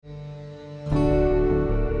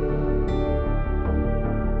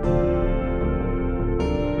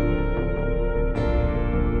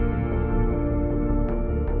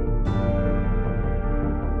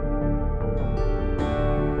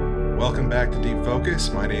back to Deep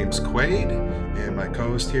Focus. My name's Quaid, and my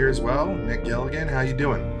co-host here as well, Nick Gilligan. How you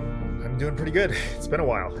doing? I'm doing pretty good. It's been a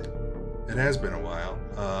while. It has been a while.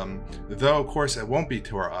 Though, of course, it won't be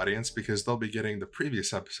to our audience because they'll be getting the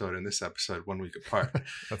previous episode and this episode 1 week apart.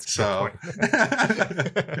 That's so.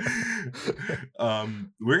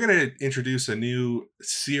 We're going to introduce a new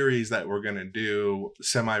series that we're going to do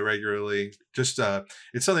semi-regularly. Just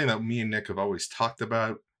it's something that me and Nick have always talked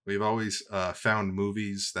about. We've always found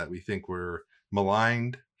movies that we think were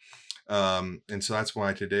maligned. And so that's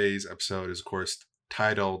why today's episode is, of course,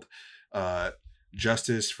 titled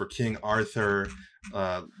Justice for King Arthur.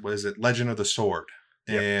 What is it? Legend of the Sword.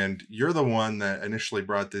 Yep. And you're the one that initially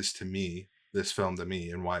brought this film to me,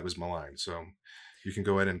 and why it was maligned. So you can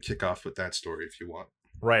go ahead and kick off with that story if you want.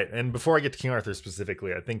 Right. And before I get to King Arthur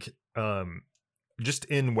specifically, I think just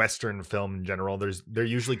in Western film in general, there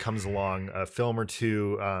usually comes along a film or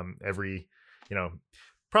two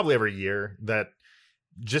probably every year that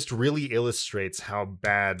just really illustrates how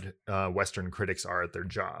bad Western critics are at their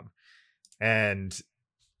job. And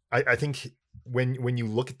I think when you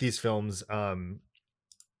look at these films,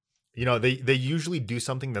 they usually do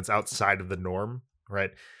something that's outside of the norm,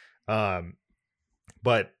 right? But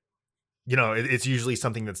it's usually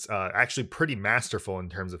something that's actually pretty masterful in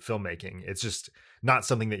terms of filmmaking. It's just not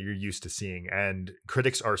something that you're used to seeing, and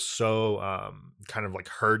critics are so kind of like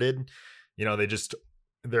herded.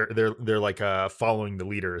 They're like following the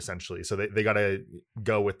leader essentially. So they got to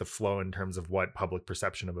go with the flow in terms of what public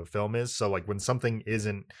perception of a film is. So like when something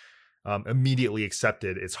isn't immediately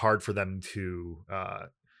accepted, it's hard for them to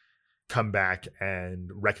come back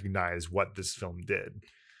and recognize what this film did.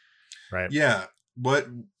 Right. Yeah.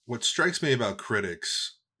 What strikes me about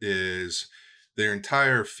critics is their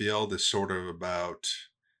entire field is sort of about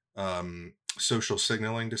social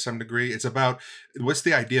signaling to some degree. It's about, what's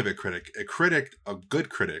the idea of a critic? A good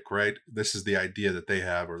critic, right? This is the idea that they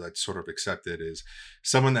have, or that's sort of accepted, is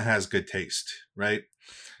someone that has good taste, right?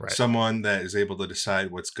 Someone that is able to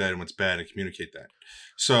decide what's good and what's bad and communicate that.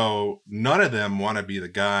 So none of them want to be the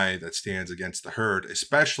guy that stands against the herd,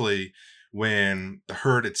 especially when the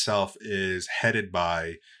herd itself is headed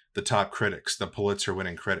by the top critics, the Pulitzer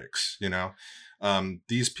winning critics.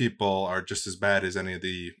 These people are just as bad as any of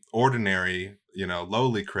the ordinary,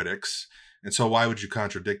 lowly critics. And so why would you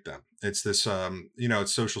contradict them? It's this,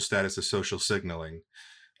 it's social status, the social signaling.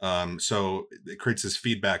 So it creates this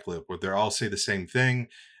feedback loop where they all say the same thing.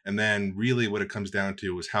 And then really what it comes down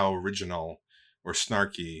to is how original or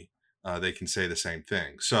snarky they can say the same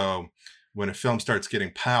thing. So when a film starts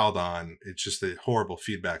getting piled on, it's just a horrible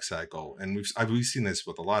feedback cycle. And we've seen this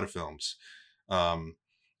with a lot of films. And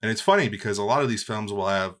it's funny because a lot of these films will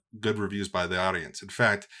have good reviews by the audience. In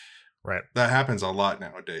fact, that happens a lot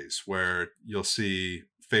nowadays, where you'll see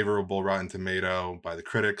favorable Rotten Tomato by the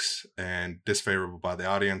critics and disfavorable by the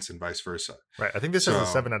audience, and vice versa. Right. I think this has a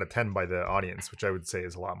 7 out of 10 by the audience, which I would say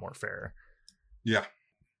is a lot more fair. Yeah.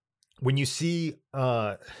 When you see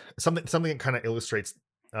something that kind of illustrates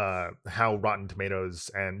how Rotten Tomatoes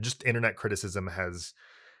and just internet criticism has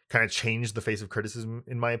kind of changed the face of criticism,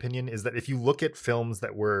 in my opinion, is that if you look at films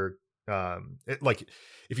that were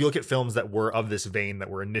if you look at films that were of this vein, that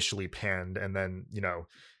were initially panned and then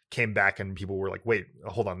came back and people were like, wait,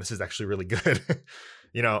 hold on, this is actually really good.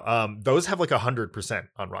 Those have like 100%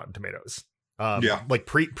 on Rotten Tomatoes. Like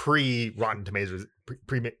pre Rotten Tomatoes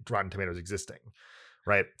existing,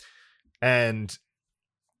 right? And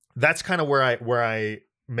that's kind of where I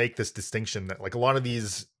make this distinction that like a lot of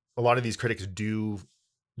these critics do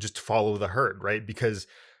just follow the herd, right? Because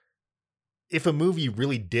if a movie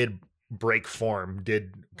really did break form,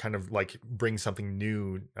 did kind of like bring something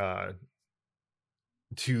new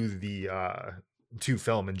to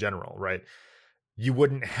film in general, right, you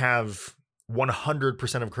wouldn't have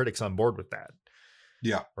 100% of critics on board with that.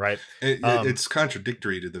 Yeah. Right. It's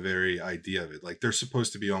contradictory to the very idea of it. Like they're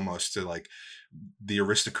supposed to be almost to like the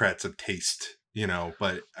aristocrats of taste,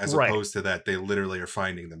 but as opposed to that, they literally are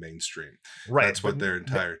finding the mainstream. Right. That's what their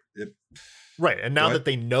entire... Right. And now that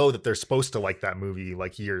they know that they're supposed to like that movie,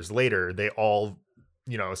 like years later, they all,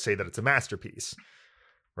 say that it's a masterpiece.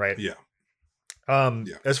 Right. Yeah.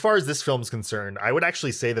 As far as this film's concerned, I would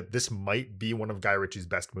actually say that this might be one of Guy Ritchie's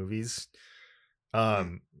best movies.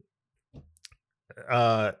 I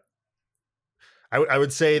would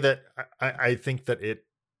say that I think that it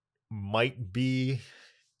might be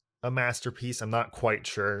a masterpiece. I'm not quite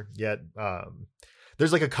sure yet.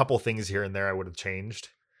 There's like a couple things here and there I would have changed,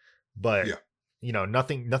 but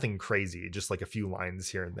nothing crazy. Just like a few lines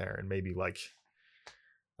here and there, and maybe like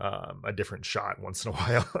a different shot once in a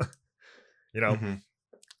while. Mm-hmm.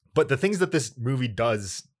 But the things that this movie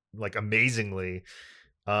does like amazingly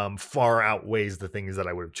far outweighs the things that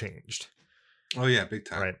I would have changed. Oh yeah, big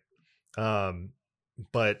time. Right.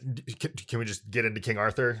 But can we just get into King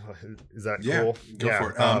Arthur? Is that cool? Go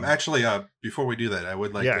for it. Actually, before we do that, I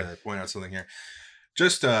would like to point out something here.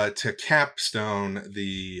 Just to capstone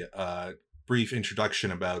the brief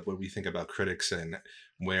introduction about what we think about critics and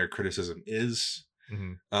where criticism is.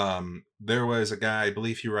 Mm-hmm. There was a guy, I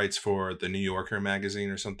believe he writes for the New Yorker magazine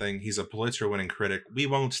or something. He's a Pulitzer-winning critic. We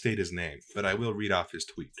won't state his name, but I will read off his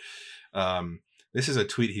tweet. This is a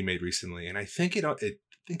tweet he made recently, and I think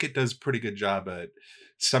it does a pretty good job at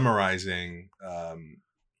summarizing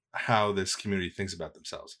how this community thinks about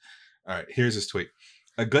themselves. All right, here's his tweet.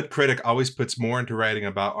 A good critic always puts more into writing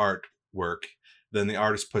about artwork than the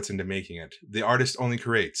artist puts into making it. The artist only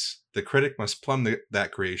creates. The critic must plumb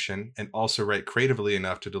that creation and also write creatively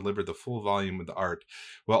enough to deliver the full volume of the art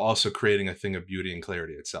while also creating a thing of beauty and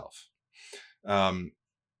clarity itself.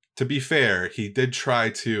 To be fair, he did try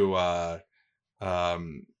to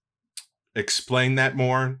explain that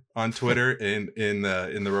more on Twitter in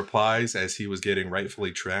the replies as he was getting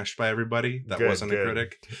rightfully trashed by everybody that wasn't a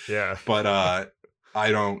critic. Yeah. But I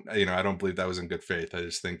don't believe that was in good faith. I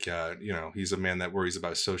just think he's a man that worries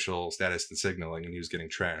about social status and signaling, and he was getting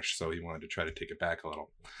trashed, so he wanted to try to take it back a little.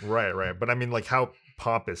 Right. But I mean, like, how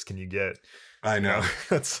pompous can you get? I know.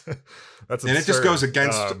 That's and absurd. it just goes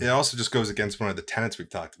against. It also just goes against one of the tenets we've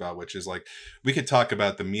talked about, which is like we could talk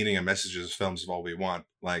about the meaning and messages of films of all we want,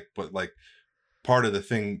 but part of the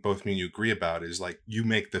thing both me and you agree about is like you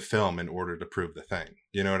make the film in order to prove the thing.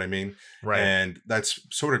 You know what I mean? Right. And that's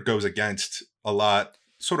sort of goes against a lot,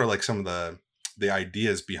 sort of like some of the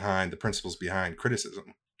ideas behind the principles behind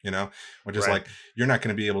criticism, which is like you're not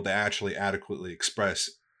going to be able to actually adequately express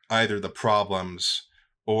either the problems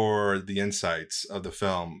or the insights of the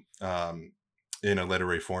film in a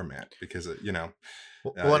literary format because, and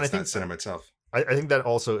I think cinema itself. I think that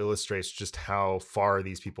also illustrates just how far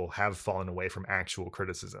these people have fallen away from actual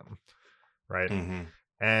criticism, right? Mm-hmm.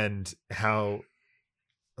 And how,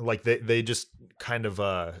 like, they just kind of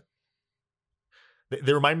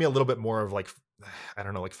they remind me a little bit more of like, I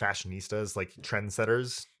don't know, like fashionistas, like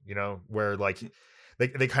trendsetters, where like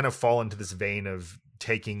they kind of fall into this vein of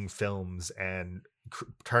taking films and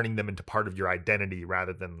turning them into part of your identity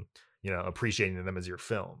rather than appreciating them as your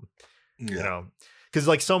film. Because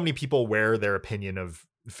like so many people wear their opinion of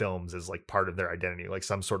films as like part of their identity, like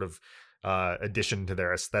some sort of addition to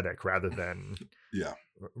their aesthetic rather than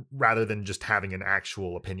just having an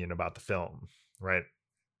actual opinion about the film, right?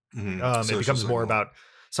 Mm-hmm. It becomes more about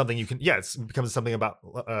something you can it becomes something about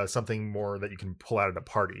something more that you can pull out at a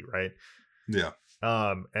party, right?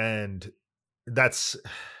 And that's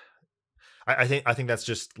I think that's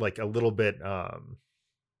just like a little bit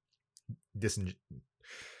it's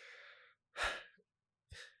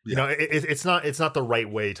not the right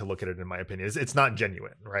way to look at it, in my opinion. It's not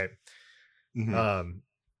genuine, right? Mm-hmm.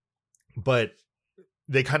 But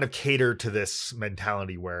they kind of cater to this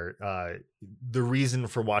mentality where the reason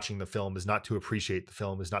for watching the film is not to appreciate the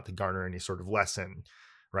film, is not to garner any sort of lesson,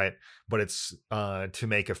 right? But it's to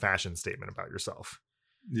make a fashion statement about yourself.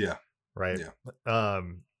 Yeah. Right.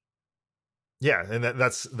 Yeah. And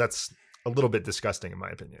that's a little bit disgusting, in my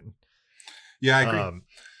opinion. Yeah, I agree.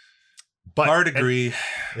 But hard to agree.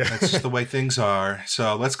 That's just the way things are.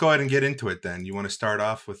 So let's go ahead and get into it then. You want to start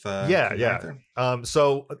off with King Arthur?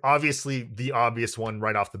 So obviously the obvious one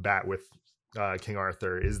right off the bat with King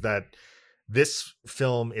Arthur is that this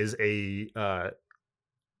film is a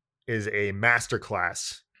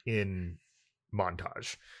masterclass in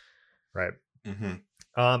montage, right? Mm-hmm.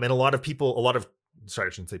 And a lot of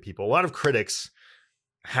critics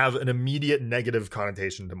have an immediate negative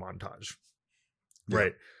connotation to montage,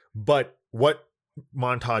 right? But what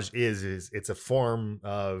montage is it's a form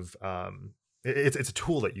of it's a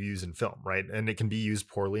tool that you use in film, right? And it can be used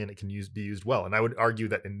poorly and it can be used well. And I would argue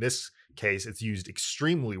that in this case, it's used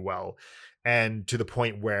extremely well, and to the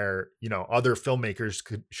point where other filmmakers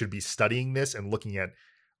should be studying this and looking at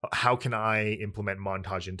how can I implement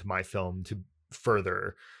montage into my film to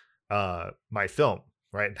further my film,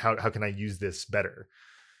 right? How can I use this better?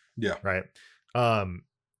 Yeah. Right.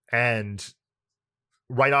 And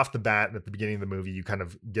right off the bat at the beginning of the movie, you kind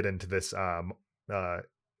of get into this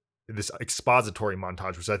this expository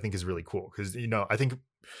montage, which I think is really cool because I think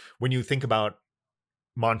when you think about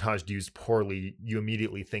montage used poorly, you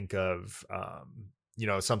immediately think of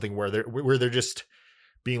something where they're just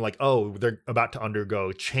being like, oh, they're about to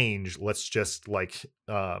undergo change. Let's just like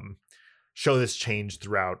show this change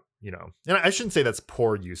throughout, and I shouldn't say that's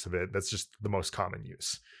poor use of it. That's just the most common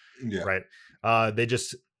use. Yeah. Right. They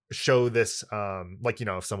just show this like, you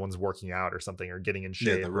know, if someone's working out or something or getting in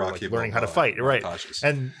shape, the or Rocky like learning how to Balboa fight, right? montages.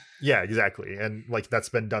 And yeah, exactly. And like that's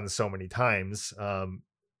been done so many times,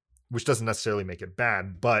 which doesn't necessarily make it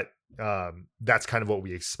bad, but that's kind of what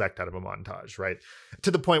we expect out of a montage, right?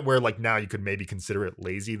 To the point where like now you could maybe consider it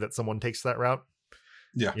lazy that someone takes that route,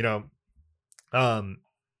 Yeah. you know.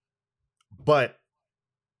 But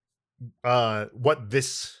what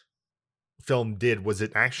this film did was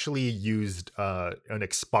it actually used an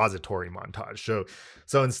expository montage.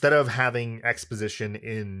 So instead of having exposition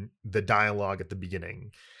in the dialogue at the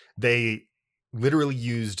beginning, they literally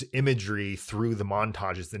used imagery through the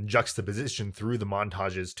montages and juxtaposition through the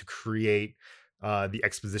montages to create the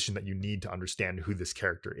exposition that you need to understand who this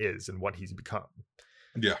character is and what he's become.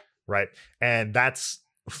 Yeah. Right. And that's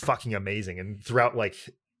fucking amazing. And throughout, like,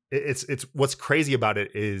 it's what's crazy about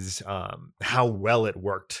it is how well it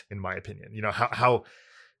worked, in my opinion. You know,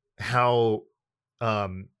 how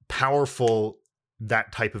powerful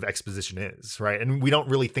that type of exposition is, right? And we don't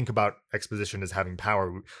really think about exposition as having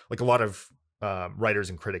power. Like a lot of writers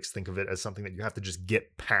and critics think of it as something that you have to just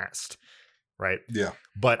get past, right? Yeah.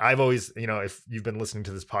 But I've always, you know, if you've been listening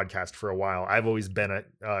to this podcast for a while, I've always been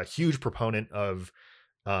a huge proponent of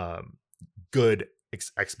good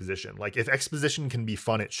exposition. Like if exposition can be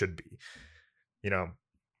fun, it should be, you know.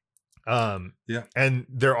 Yeah. And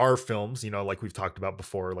there are films, you know, like we've talked about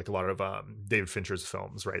before, like a lot of David Fincher's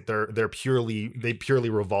films, right? They purely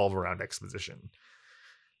revolve around exposition,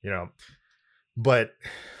 you know. But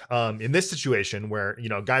in this situation where, you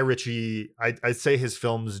know, Guy Ritchie, I'd say his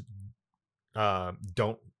films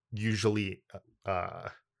don't usually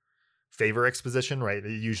favor exposition, right?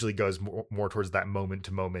 It usually goes more towards that moment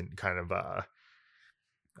to moment kind of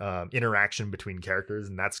interaction between characters,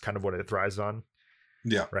 and that's kind of what it thrives on.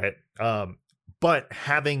 Yeah. Right. But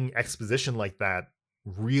having exposition like that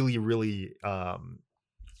really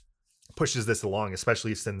pushes this along,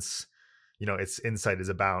 especially since, you know, its insight is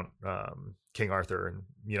about King Arthur and,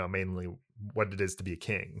 you know, mainly what it is to be a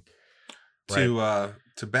king. Right?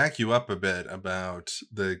 To back you up a bit about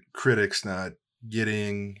the critics not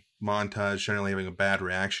getting montage, generally having a bad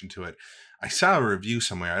reaction to it, I saw a review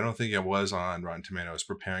somewhere, I don't think it was on Rotten Tomatoes,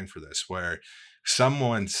 preparing for this, where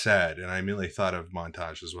someone said, and I immediately thought of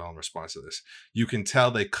montage as well in response to this, you can tell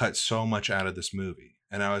they cut so much out of this movie.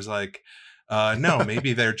 And I was like, no,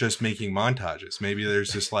 maybe they're just making montages. Maybe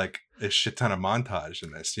there's just like a shit ton of montage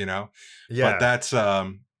in this, you know? Yeah. But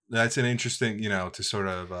that's an interesting, you know, to sort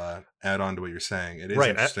of add on to what you're saying. It is right.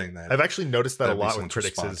 interesting that I've actually noticed that a lot with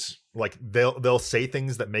critics response. is like they'll say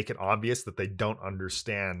things that make it obvious that they don't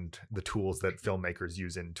understand the tools that filmmakers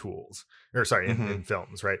use in films,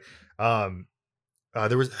 right?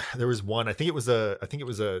 There was one, I think it was a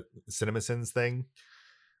CinemaSins thing,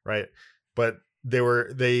 right? But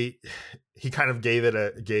he kind of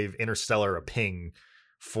gave Interstellar a ping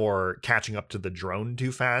for catching up to the drone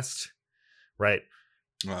too fast, right?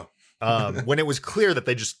 Wow. When it was clear that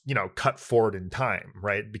they just, you know, cut forward in time,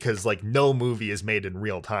 right? Because like no movie is made in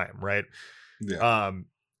real time, right? Yeah.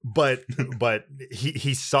 But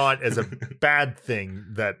he saw it as a bad thing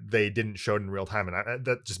that they didn't show it in real time, and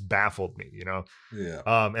that just baffled me, you know. Yeah.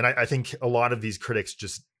 And I think a lot of these critics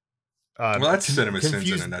just well, that's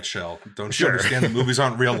CinemaSins in a nutshell. Don't you understand that movies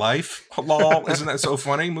aren't real life? Lol, isn't that so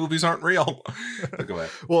funny? Movies aren't real. Go ahead.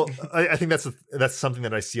 Well, I think that's something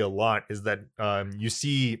that I see a lot, is that you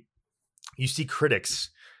see critics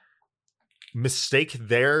mistake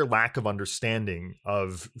their lack of understanding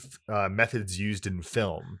of methods used in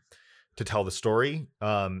film to tell the story,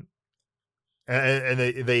 and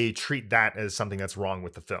they treat that as something that's wrong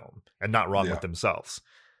with the film and not wrong with themselves,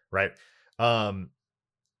 right?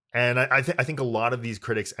 And I think a lot of these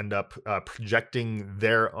critics end up projecting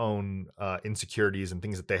their own insecurities and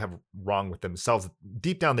things that they have wrong with themselves,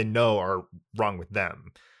 deep down they know are wrong with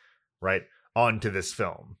them, right, onto this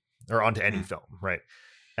film or onto any film, right?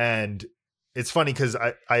 And it's funny because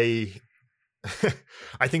I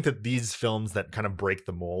think that these films that kind of break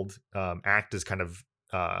the mold act as kind of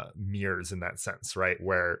mirrors in that sense, right?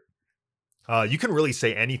 Where you can really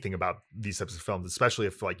say anything about these types of films, especially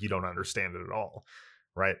if like you don't understand it at all,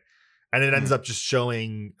 right? And it ends up just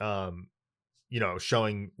showing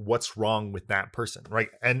showing what's wrong with that person, right?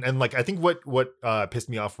 And like I think what pissed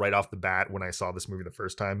me off right off the bat when I saw this movie the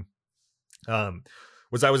first time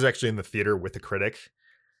was I was actually in the theater with a critic,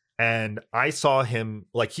 and I saw him,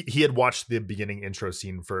 like he had watched the beginning intro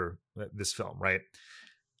scene for this film, right?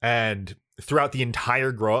 And throughout the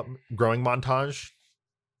entire growing montage,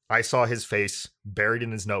 I saw his face buried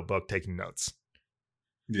in his notebook taking notes.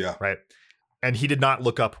 Yeah. Right. And he did not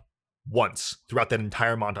look up once throughout that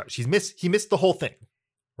entire montage. He missed the whole thing.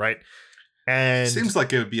 Right. And Seems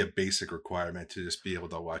like it would be a basic requirement to just be able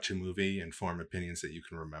to watch a movie and form opinions that you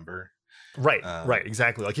can remember. right, Um, right,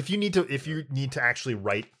 exactly. Like if you need to actually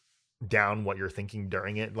write down what you're thinking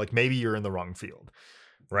during it, like maybe you're in the wrong field,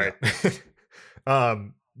 yeah,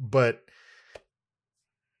 right? But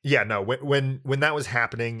yeah, no, when that was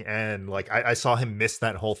happening, and like I saw him miss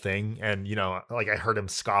that whole thing, and like I heard him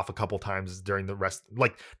scoff a couple times during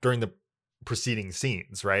the preceding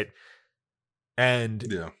scenes, right? And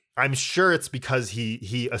yeah, I'm sure it's because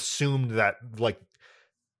he assumed that like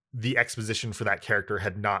the exposition for that character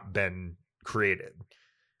had not been created,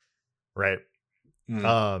 right? mm,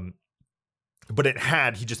 Um, but it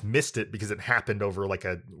had. He just missed it because it happened over like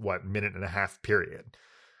a minute and a half period,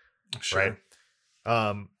 right? sure.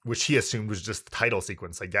 Which he assumed was just the title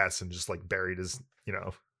sequence, I guess, and just like buried his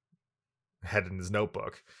head in his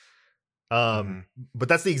notebook. Hmm. But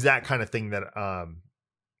that's the exact kind of thing that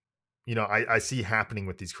I see happening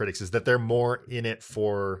with these critics, is that they're more in it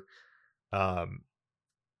for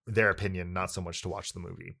their opinion, not so much to watch the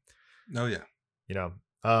movie. Oh yeah, You know,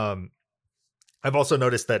 I've also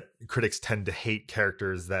noticed that critics tend to hate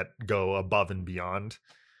characters that go above and beyond,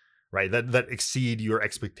 right? That exceed your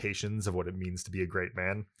expectations of what it means to be a great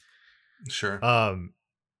man. sure,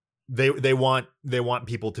 They want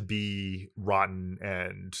people to be rotten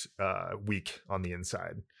and weak on the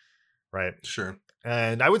inside, right? sure.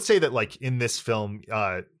 And I would say that like in this film,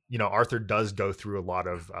 Arthur does go through a lot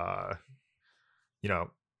of you know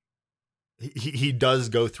he does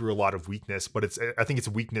go through a lot of weakness, but I think it's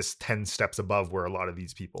weakness 10 steps above where a lot of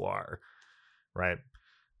these people are, right?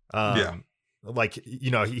 Yeah, Like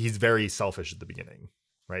he's very selfish at the beginning,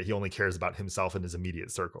 right? He only cares about himself and his immediate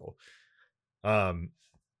circle, and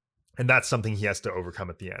that's something he has to overcome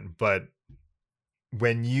at the end. But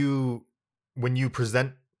when you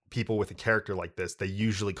present people with a character like this, they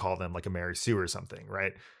usually call them like a Mary Sue or something,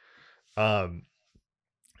 right?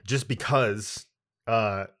 Just because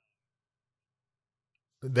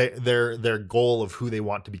their goal of who they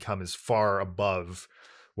want to become is far above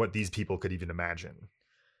what these people could even imagine,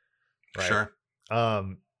 right? sure.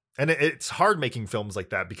 And it's hard making films like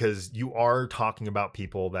that because you are talking about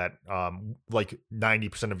people that like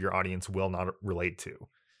 90% of your audience will not relate to,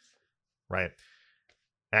 right?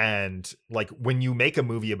 And like when you make a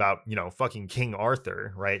movie about fucking King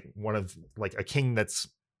Arthur, right, one of like a king that's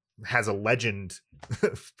has a legend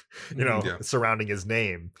Yeah, surrounding his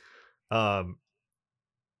name,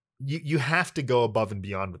 you have to go above and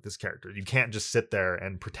beyond with this character. You can't just sit there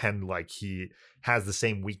and pretend like he has the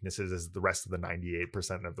same weaknesses as the rest of the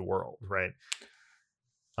 98% of the world, right?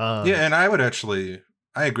 yeah. And I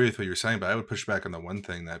agree with what you're saying, but I would push back on the one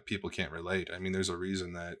thing that people can't relate. I mean, there's a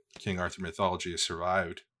reason that King Arthur mythology has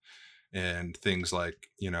survived, and things like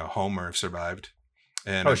Homer have survived,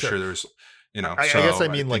 and Oh, I'm sure. sure there's I guess I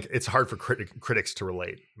mean like it's hard for critics to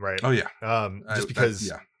relate, right? oh yeah, Just because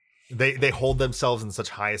yeah, they hold themselves in such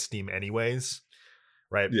high esteem anyways,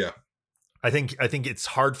 right? yeah, I think it's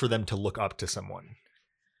hard for them to look up to someone,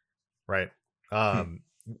 right? hmm,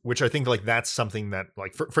 Which I think like that's something that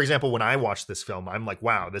like for example, when I watch this film, I'm like,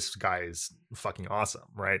 wow, this guy is fucking awesome,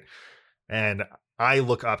 right? And I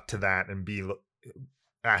look up to that and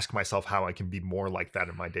ask myself how I can be more like that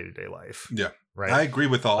in my day-to-day life, yeah. right? I agree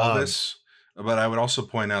with all of Um, this, but I would also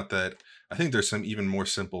point out that I think there's some even more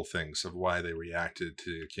simple things of why they reacted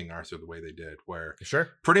to King Arthur the way they did, where Sure.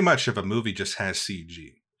 pretty much if a movie just has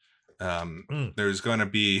CG, there's going to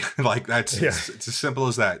be like Yeah. it's as simple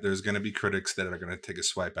as that. There's going to be critics that are going to take a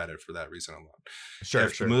swipe at it for that reason alone. Sure,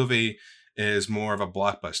 If the movie is more of a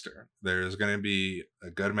blockbuster, there's going to be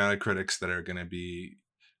a good amount of critics that are going to be,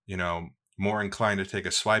 more inclined to take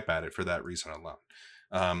a swipe at it for that reason alone.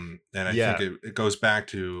 And I Yeah. think it goes back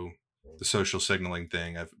to the social signaling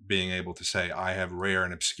thing of being able to say, I have rare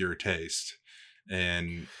and obscure taste.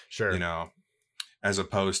 And, Sure. as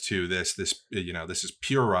opposed to this this is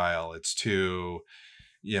puerile. It's too,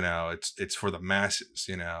 it's for the masses,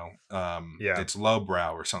 it's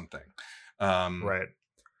lowbrow or something. Right.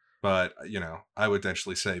 But I would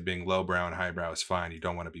actually say being lowbrow and highbrow is fine. You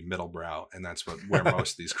don't want to be middlebrow, and that's where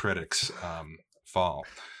most of these critics fall.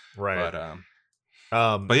 Right.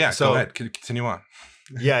 But yeah, so go ahead, continue on.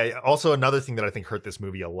 yeah, also another thing that I think hurt this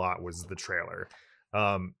movie a lot was the trailer.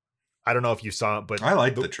 I don't know if you saw it, but I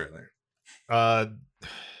like the trailer.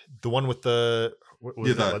 The one with the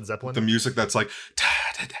Led Zeppelin, the music that's like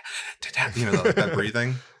that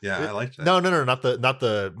breathing. Yeah, I like that. No, not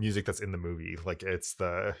the music that's in the movie. Like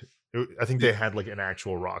I think they had like an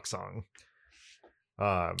actual rock song.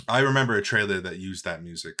 I remember a trailer that used that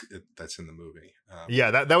music that's in the movie.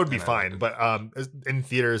 Yeah, that would be and I fine. liked it. But in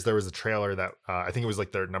theaters, there was a trailer that I think it was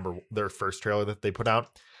like their first trailer that they put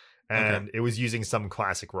out, and it was using some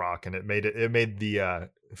classic rock, and it made the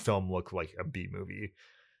film look like a B movie.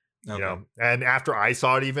 You know, and after I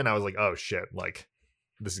saw it, even I was like, oh shit, like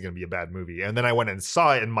this is gonna be a bad movie. And then I went and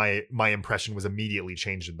saw it, and my impression was immediately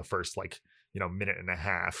changed in the first minute and a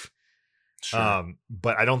half. Sure.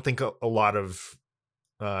 But I don't think a lot of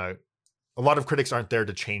critics aren't there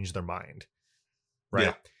to change their mind,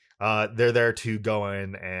 right? They're there to go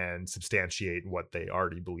in and substantiate what they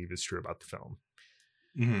already believe is true about the film.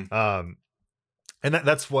 Mm-hmm. And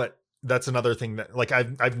that's another thing that, like,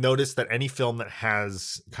 I've noticed that any film that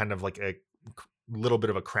has kind of like a little bit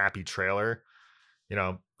of a crappy trailer, you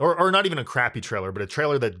know, or not even a crappy trailer, but a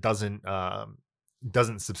trailer that doesn't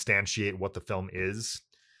substantiate what the film is,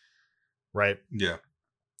 right? Yeah.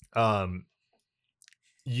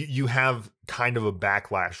 You have kind of a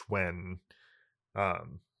backlash when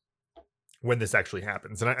this actually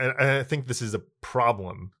happens, and I think this is a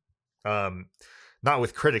problem, not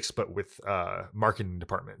with critics but with marketing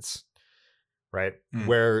departments, right?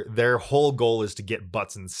 Where their whole goal is to get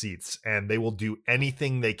butts in seats, and they will do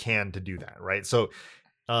anything they can to do that, right? So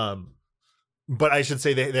but I should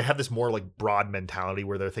say they have this more like broad mentality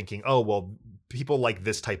where they're thinking, oh well, people like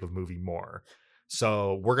this type of movie more,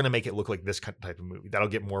 so we're gonna make it look like this type of movie that'll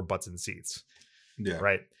get more butts in seats. Yeah.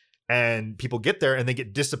 Right. And people get there and they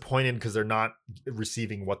get disappointed because they're not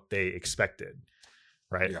receiving what they expected.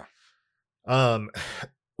 Right. Yeah.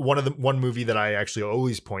 One movie that I actually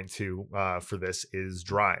always point to for this is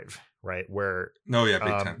Drive, right? Where big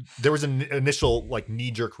time. There was an initial like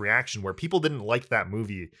knee-jerk reaction where people didn't like that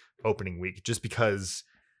movie opening week just because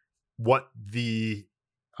what the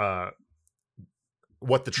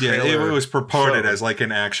trailer it was purported as like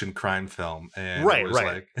an action crime film, and right, it was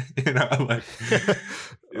like, you know, like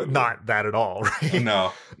not that at all, right?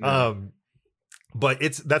 No. But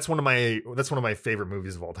that's one of my favorite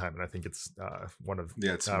movies of all time, and I think it's one of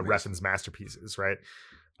Refn's masterpieces, right?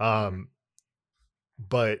 But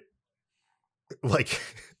like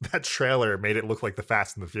that trailer made it look like the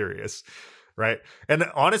Fast and the Furious, right? And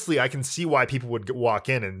honestly, I can see why people would walk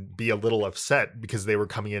in and be a little upset because they were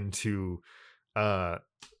coming in to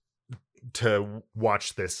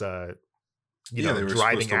watch this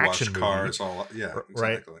driving action movie. Cars, exactly.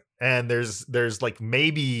 Right? And there's like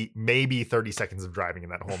maybe 30 seconds of driving in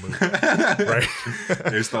that whole movie. Right?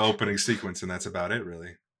 There's the opening sequence, and that's about it,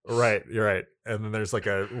 really. Right, you're right. And then there's like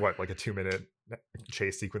a 2-minute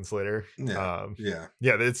chase sequence later. Yeah.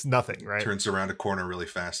 It's nothing, right? Turns around a corner really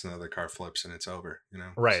fast, another car flips, and it's over, you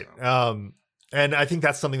know? Right. So. And I think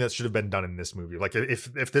that's something that should have been done in this movie. Like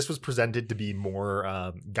if this was presented to be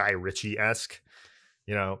more Guy Ritchie-esque,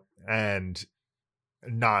 you know, and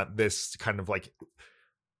not this kind of like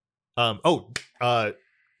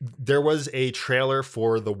there was a trailer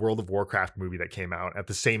for the World of Warcraft movie that came out at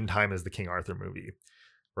the same time as the King Arthur movie,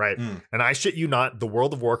 right? And I shit you not, the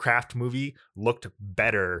World of Warcraft movie looked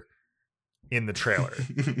better in the trailer.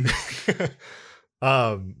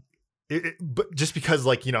 But just because,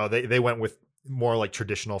 like, you know, they went with more like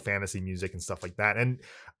traditional fantasy music and stuff like that, and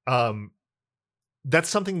that's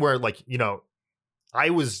something where, like, you know, I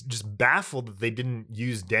was just baffled that they didn't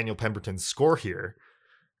use Daniel Pemberton's score here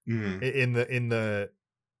in that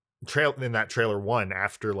trailer one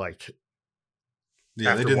after like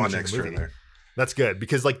they did the next trailer. That's good,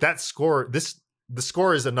 because like that score, the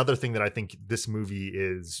score is another thing that I think this movie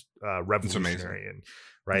is revolutionary in,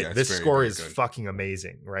 right? Yeah, this score very is good. Fucking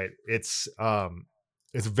amazing, right?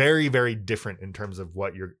 It's very, very different in terms of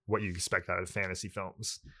what you expect out of fantasy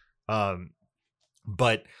films.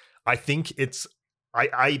 But I think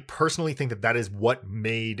I personally think that is what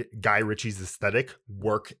made Guy Ritchie's aesthetic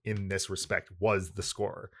work in this respect, was the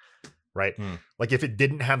score, right? Like if it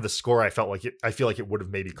didn't have the score, I feel like it would have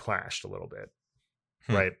maybe clashed a little bit,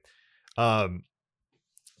 right?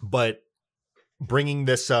 But bringing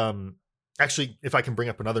this, actually, if I can bring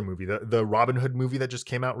up another movie, the Robin Hood movie that just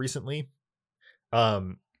came out recently,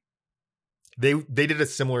 they did a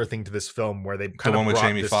similar thing to this film where they kind of one with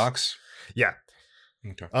Jamie Foxx. Yeah.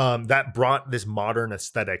 Okay. That brought this modern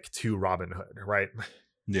aesthetic to Robin Hood, right?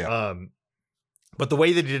 Yeah. But the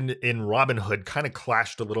way they did it in Robin Hood kind of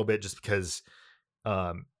clashed a little bit, just because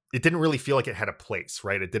it didn't really feel like it had a place,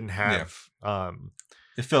 right? It didn't have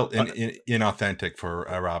it felt inauthentic for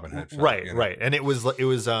a Robin Hood film, right? you know? Right, and it was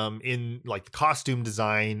in like the costume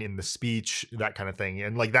design, in the speech, that kind of thing,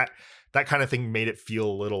 and like that kind of thing made it feel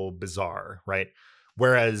a little bizarre, right?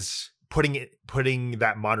 Whereas putting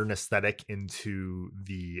that modern aesthetic into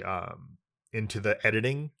the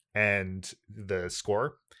editing and the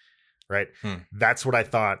score, right? That's what I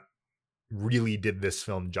thought really did this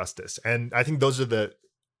film justice. And I think those are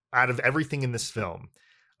out of everything in this film,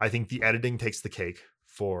 I think the editing takes the cake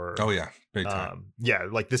for Oh yeah, big time. yeah,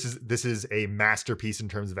 like this is a masterpiece in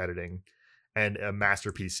terms of editing and a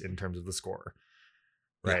masterpiece in terms of the score,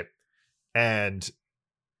 right? And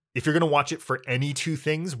if you're going to watch it for any two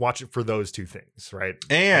things, watch it for those two things, right?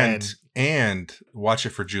 And watch it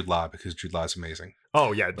for Jude Law, because Jude Law is amazing.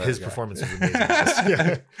 Oh yeah, his performance is amazing.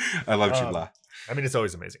 Yeah. I love Jude Law. I mean, it's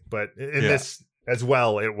always amazing, but in this as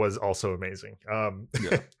well, it was also amazing.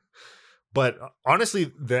 But honestly,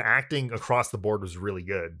 the acting across the board was really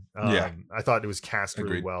good. I thought it was cast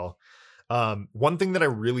really well. One thing that I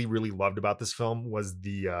really, really loved about this film was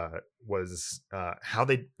how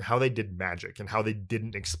they did magic and how they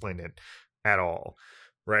didn't explain it at all.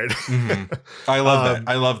 Right. Mm-hmm. I love that.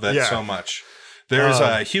 I love that so much. There's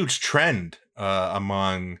a huge trend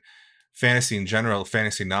among fantasy in general,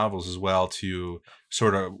 fantasy novels as well, to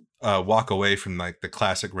sort of walk away from like the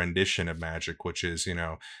classic rendition of magic, which is, you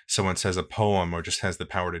know, someone says a poem or just has the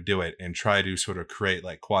power to do it, and try to sort of create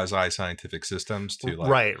like quasi-scientific systems to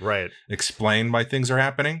like explain why things are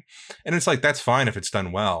happening. And it's like, that's fine if it's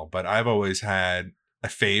done well, but I've always had a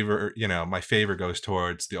favor, you know, my favor goes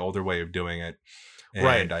towards the older way of doing it.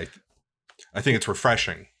 And I think it's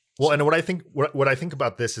refreshing. Well, and what I think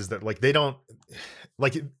about this is that like they don't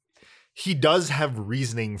like he does have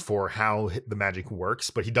reasoning for how the magic works,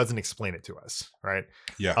 but he doesn't explain it to us, right?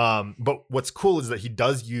 Yeah. But what's cool is that he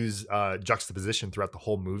does use juxtaposition throughout the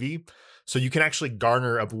whole movie, so you can actually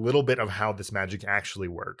garner a little bit of how this magic actually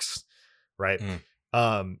works, right?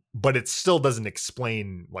 But it still doesn't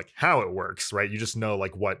explain like how it works, right? You just know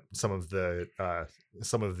like what some of the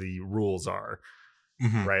rules are,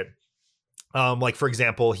 right? Like for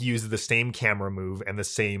example, he uses the same camera move and the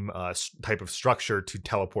same type of structure to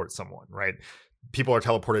teleport someone, right? People are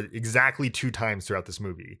teleported exactly 2 times throughout this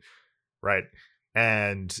movie, right?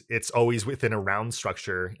 And it's always within a round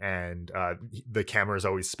structure, and the camera is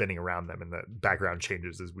always spinning around them, and the background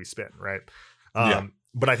changes as we spin, right?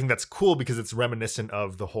 But I think that's cool because it's reminiscent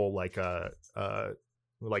of the whole like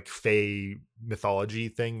Fae mythology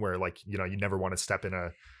thing, where like, you know, you never want to step in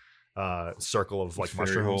a circle of like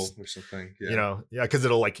mushrooms or something, you know, because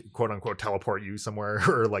it'll like quote unquote teleport you somewhere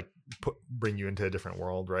or like bring you into a different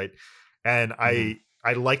world, right? And I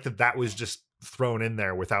like that was just thrown in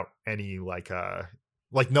there without any like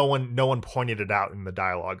no one pointed it out in the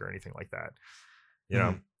dialogue or anything like that, you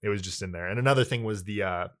know. It was just in there. And another thing was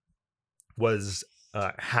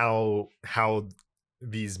how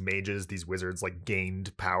these mages, these wizards, like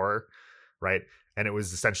gained power, right? And it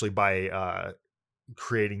was essentially by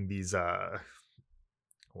creating these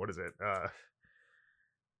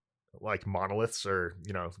like monoliths, or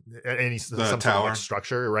you know, some sort of like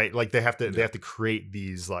structure, right? Like they have to create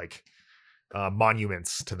these like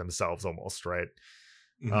monuments to themselves almost, right?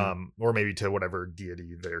 Or maybe to whatever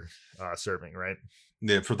deity they're serving, right?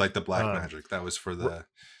 Yeah, for like the black magic, that was for the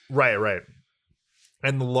right.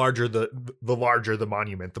 And the larger the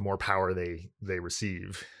monument, the more power they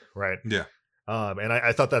receive, right? Yeah. And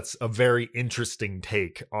I thought that's a very interesting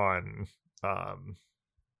take on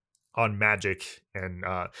magic, and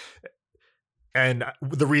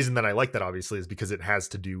the reason that I like that obviously is because it has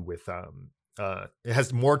to do with it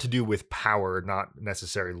has more to do with power, not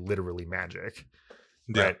necessarily literally magic,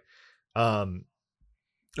 right?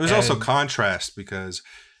 It was also contrast, because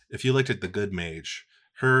if you looked at the good mage,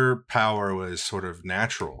 her power was sort of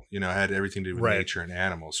natural, you know, it had everything to do with nature and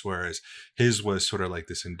animals, whereas his was sort of like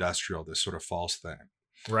this industrial, this sort of false thing.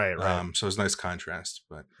 Right. So it's a nice contrast,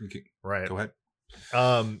 but go ahead.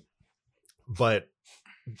 But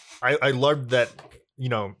I loved that, you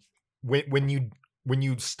know, when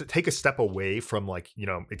you take a step away from like, you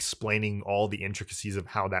know, explaining all the intricacies of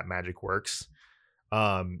how that magic works,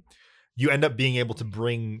 you end up being able to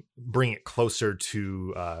bring it closer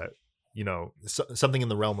to you know, something in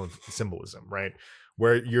the realm of symbolism, right?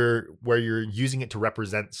 Where you're using it to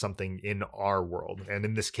represent something in our world, and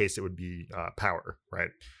in this case, it would be power, right?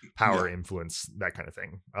 Power, influence, that kind of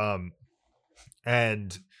thing.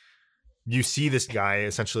 And you see this guy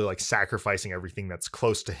essentially like sacrificing everything that's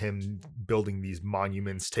close to him, building these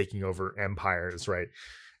monuments, taking over empires, right?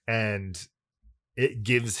 And it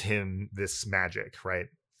gives him this magic, right?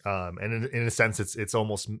 And in a sense, it's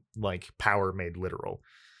almost like power made literal.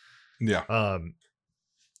 Yeah.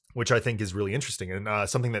 Which I think is really interesting. And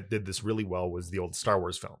something that did this really well was the old Star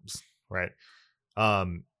Wars films, right?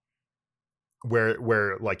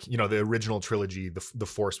 Where like, you know, the original trilogy, the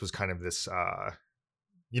Force was kind of this,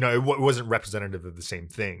 you know, it wasn't representative of the same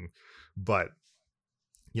thing, but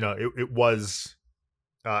you know, it was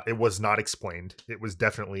not explained. It was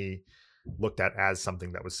definitely looked at as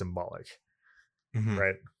something that was symbolic,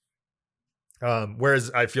 right?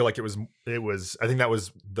 Whereas I feel like it was I think that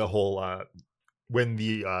was the whole when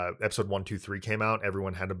the episode 1, 2, 3 came out,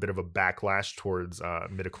 everyone had a bit of a backlash towards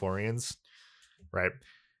midichlorians, right?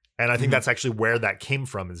 And I think Mhm. that's actually where that came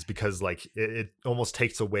from, is because like it almost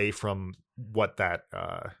takes away from what that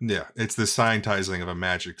Yeah, it's the scientizing of a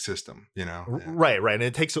magic system, Yeah. right, and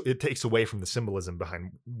it takes away from the symbolism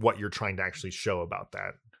behind what you're trying to actually show about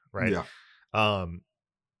that, right? Yeah.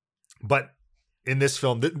 But in this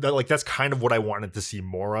film, like that's kind of what I wanted to see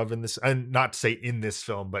more of in this, and not to say in this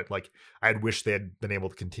film, but like I'd wish they had been able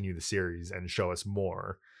to continue the series and show us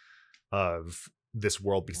more of this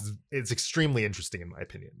world, because it's extremely interesting in my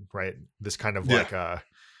opinion, right? This kind of like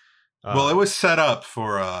well, it was set up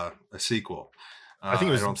for a sequel. I think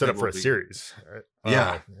it was set up for a series.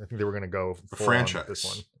 Yeah, I think they were going to go a full franchise. on this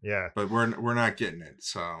one. Yeah, but we're not getting it.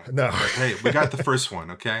 So no. But, hey, we got the first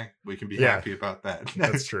one. Okay, we can be happy about that.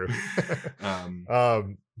 That's true. But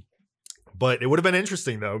it would have been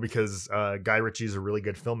interesting though, because Guy Ritchie is a really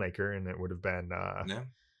good filmmaker, and it would have been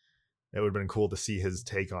it would have been cool to see his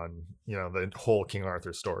take on the whole King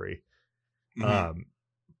Arthur story. Mhm.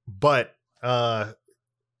 But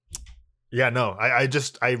yeah, no, I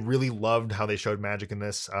really loved how they showed magic in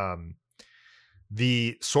this.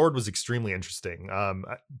 The sword was extremely interesting.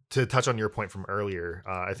 To touch on your point from earlier,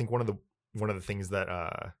 I think one of the things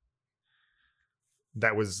that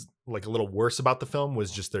that was like a little worse about the film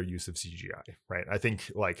was just their use of CGI, right? I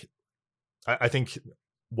think I think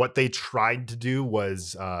what they tried to do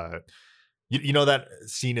was you know that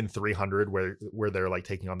scene in 300 where they're like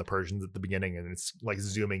taking on the Persians at the beginning, and it's like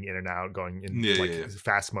zooming in and out, going in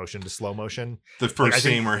fast motion to slow motion. The first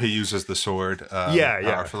scene where he uses the sword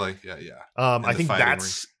powerfully. I think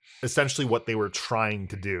that's essentially what they were trying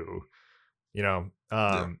to do,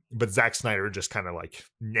 but Zack Snyder just kind of like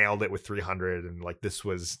nailed it with 300, and like this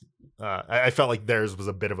was I felt like theirs was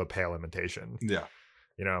a bit of a pale imitation.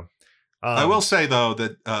 I will say though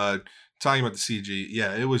that talking about the CG,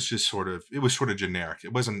 it was sort of generic.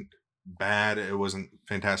 It wasn't bad, it wasn't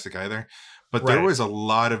fantastic either, but there was a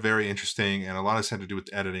lot of very interesting, and a lot of this had to do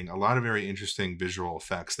with editing, a lot of very interesting visual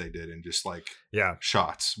effects they did, and just like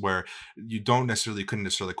shots where you couldn't necessarily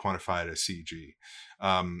quantify it as CG,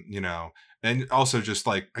 and also just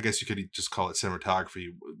like, I guess you could just call it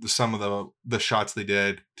cinematography. Some of the shots they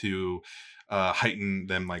did to heighten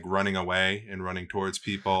them like running away and running towards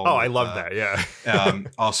people. Oh, I love that. Yeah.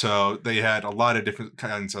 Also, they had a lot of different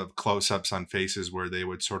kinds of close-ups on faces where they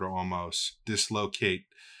would sort of almost dislocate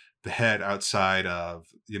the head outside of,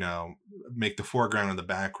 make the foreground and the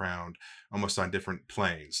background almost on different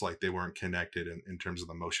planes, like they weren't connected in terms of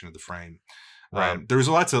the motion of the frame. Right. There was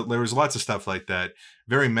lots of stuff like that,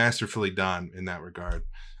 very masterfully done in that regard.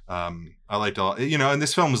 I liked all, and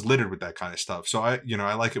this film is littered with that kind of stuff. So I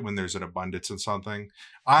like it when there's an abundance in something.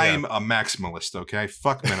 I'm a maximalist. Okay.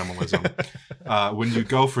 Fuck minimalism. When you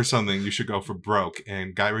go for something, you should go for broke.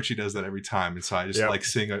 And Guy Ritchie does that every time. And so I just like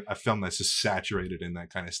seeing a film that's just saturated in that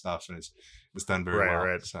kind of stuff. And it's done very well.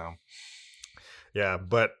 Right. So. Yeah.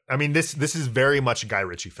 But I mean, this is very much a Guy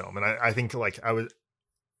Ritchie film. And I think like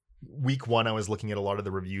week one, I was looking at a lot of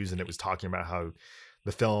the reviews, and it was talking about how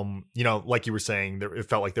the film, like you were saying, it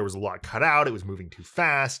felt like there was a lot cut out. It was moving too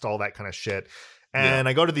fast, all that kind of shit. And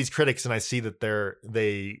I go to these critics and I see that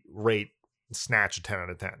they rate Snatch a 10 out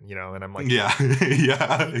of 10, and I'm like,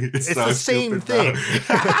 it's so the same thing.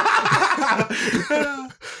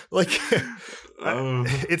 Like,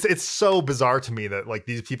 it's so bizarre to me that like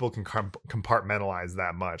these people can compartmentalize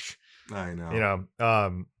that much. I know.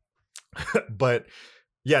 But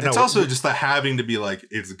yeah, it's also just the having to be like,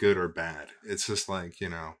 it's good or bad. It's just like,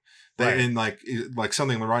 and like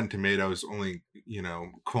something like Rotten Tomatoes only,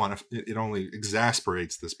 it only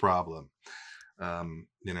exasperates this problem.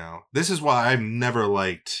 This is why I've never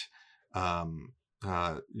liked, the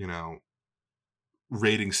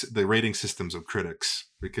rating systems of critics,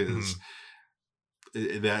 because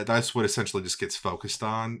that's what essentially just gets focused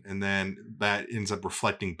on, and then that ends up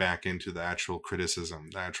reflecting back into the actual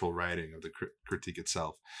criticism, the actual writing of the critique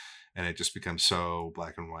itself, and it just becomes so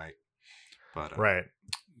black and white. But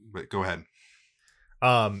but go ahead.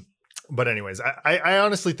 But anyways, I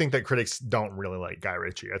honestly think that critics don't really like Guy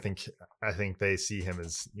Ritchie. I think they see him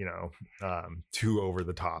as too over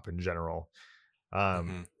the top in general,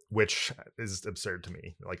 which is absurd to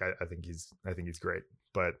me. Like I think he's great,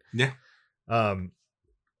 but I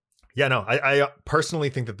personally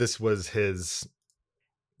think that this was his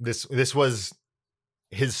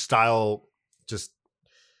style, just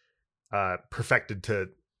perfected to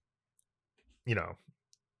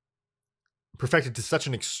such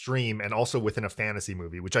an extreme, and also within a fantasy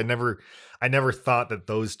movie, which I never thought that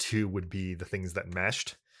those two would be the things that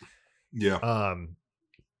meshed.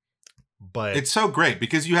 But it's so great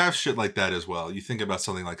because you have shit like that as well. You think about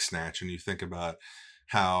something like Snatch, and you think about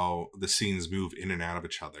how the scenes move in and out of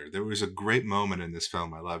each other. There was a great moment in this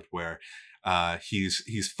film I loved where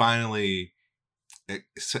he's finally,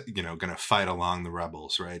 gonna fight along the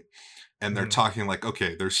rebels, right? And they're talking like,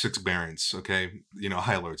 okay, there's 6 barons, okay,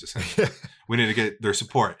 High Lords essentially. We need to get their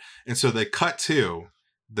support, and so they cut to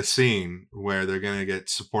the scene where they're gonna get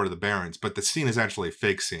support of the barons, but the scene is actually a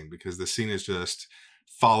fake scene because the scene is just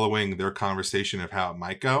following their conversation of how it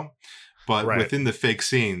might go. But within the fake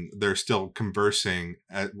scene, they're still conversing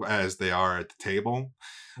as they are at the table.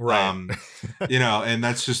 Right. And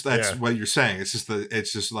that's what you're saying.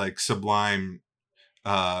 It's just like sublime,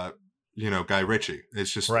 Guy Ritchie.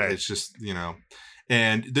 It's just,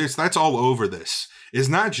 and that's all over this. It's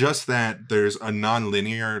not just that there's a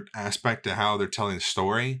non-linear aspect to how they're telling the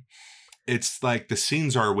story. It's like the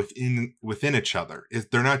scenes are within each other.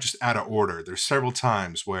 They're not just out of order. There's several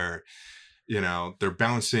times where, they're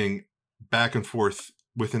bouncing back and forth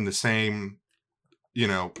within the same,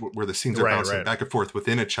 where the scenes are bouncing back and forth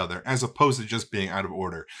within each other, as opposed to just being out of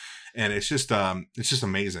order. And it's just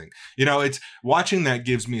amazing. It's watching that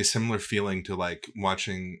gives me a similar feeling to like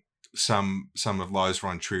watching some of Lars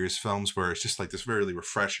von Trier's films, where it's just like this very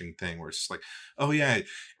refreshing thing where it's just like, oh yeah,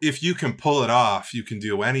 if you can pull it off, you can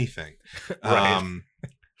do anything. And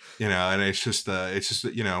it's just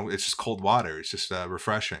cold water. It's just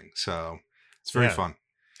refreshing. So it's very fun.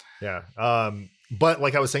 Yeah. But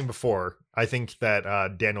like I was saying before, I think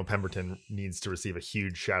that Daniel Pemberton needs to receive a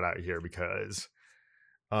huge shout out here because,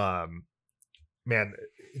 man,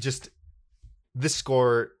 just this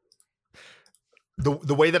score,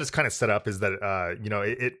 the way that it's kind of set up is that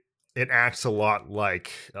it acts a lot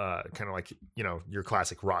like kind of like your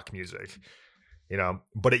classic rock music,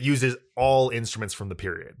 but it uses all instruments from the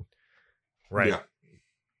period, right? Yeah.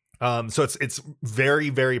 So it's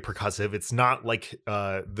very, very percussive. It's not like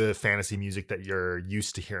the fantasy music that you're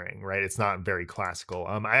used to hearing, right? It's not very classical.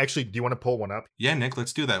 Do you want to pull one up? Yeah, Nick,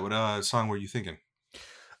 let's do that. What song were you thinking?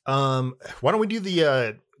 Why don't we do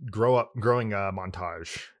the growing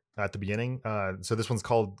montage at the beginning? So this one's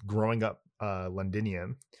called Growing Up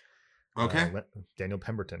Londinium. Okay. Daniel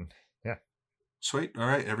Pemberton. Yeah. Sweet. All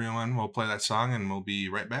right, everyone, we'll play that song and we'll be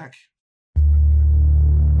right back.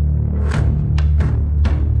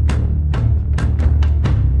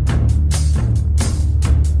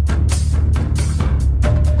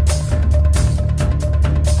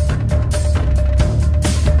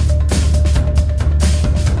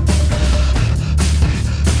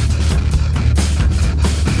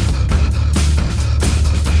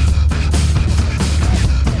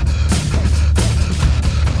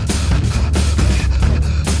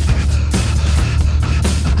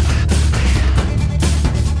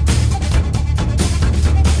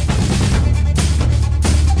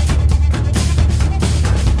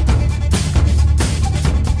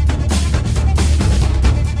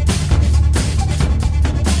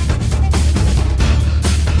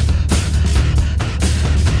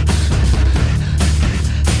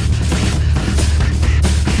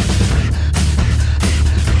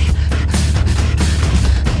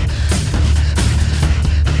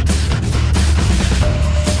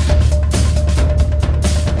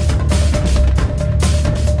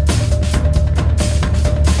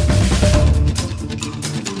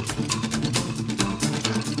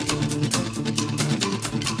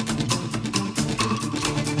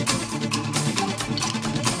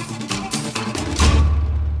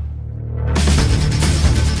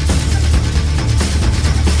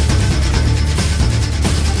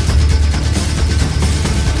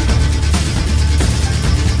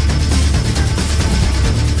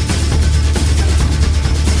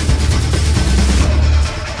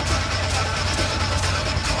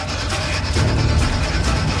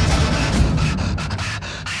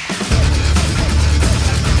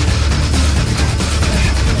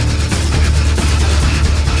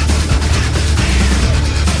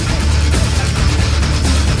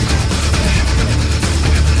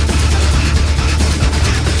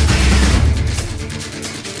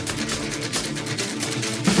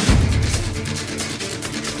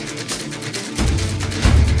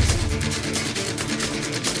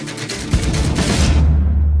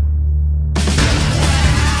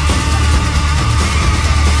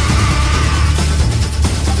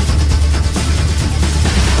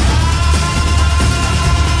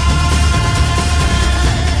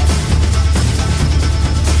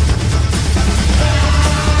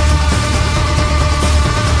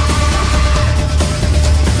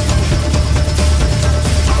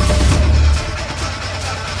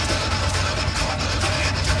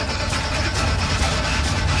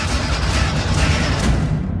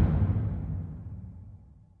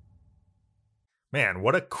 Man,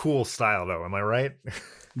 what a cool style, though. Am I right?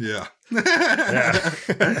 Yeah.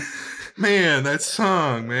 Yeah. Man, that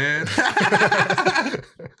song, man.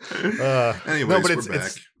 No, Anyways, but we're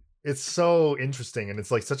back. it's so interesting, and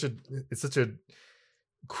it's like it's such a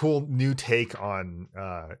cool new take on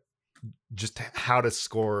just how to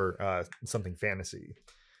score something fantasy.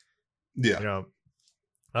 Yeah. You know,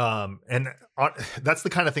 and that's the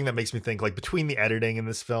kind of thing that makes me think, like, between the editing in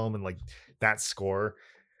this film and like that score,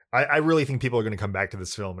 I really think people are going to come back to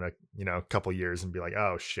this film in a couple years and be like,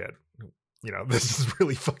 oh shit, this is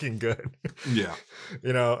really fucking good. Yeah.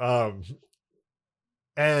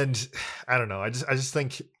 And I don't know, I just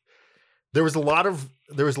think there was a lot of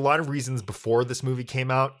reasons before this movie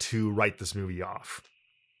came out to write this movie off,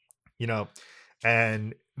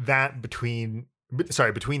 and that between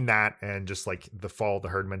that and just like the fall of the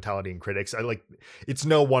herd mentality and critics, it's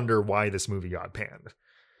no wonder why this movie got panned.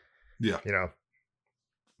 Yeah.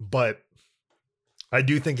 But I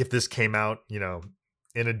do think if this came out, in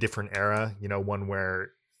a different era, one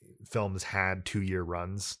where films had 2-year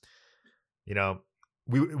runs,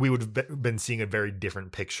 we would have been seeing a very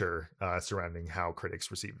different picture surrounding how critics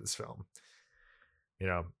receive this film.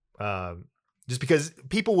 Just because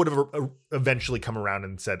people would have eventually come around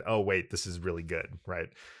and said, "Oh, wait, this is really good," right?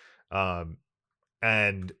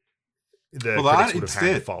 And the critics would have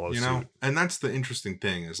had to follow suit. And that's the interesting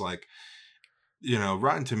thing is, like,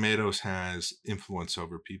 Rotten Tomatoes has influence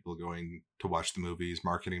over people going to watch the movies.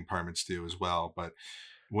 Marketing departments do as well. But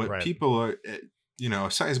what people are,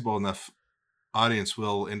 a sizable enough audience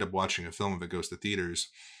will end up watching a film if it goes to theaters,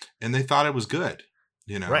 and they thought it was good,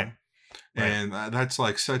 Right. And that's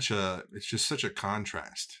like it's just such a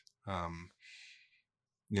contrast.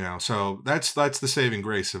 So that's the saving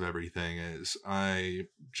grace of everything is I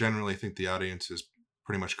generally think the audience is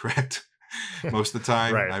pretty much correct. Most of the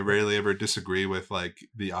time. Right. I rarely ever disagree with like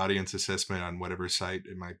the audience assessment on whatever site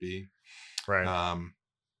it might be. Right.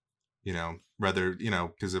 Rather,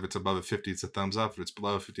 because if it's above a 50, it's a thumbs up. If it's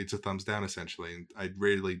below a 50, it's a thumbs down, essentially. And I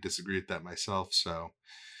rarely disagree with that myself. So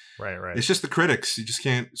right. It's just the critics. You just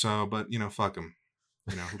can't. So, but fuck them.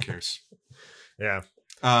 Who cares? Yeah.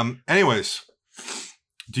 Anyways,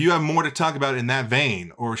 do you have more to talk about in that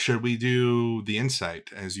vein, or should we do the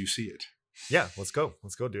insight as you see it? Yeah, let's go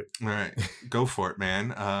do it. All right, go for it,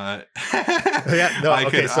 man. I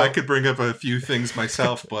could bring up a few things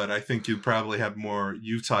myself, but I think you probably have more.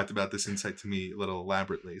 You've talked about this insight to me a little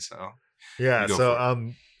elaborately, so yeah. So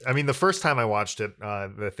I mean, the first time I watched it,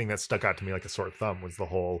 the thing that stuck out to me like a sore thumb was the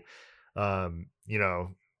whole, all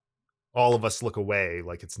of us look away,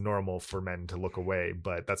 like it's normal for men to look away,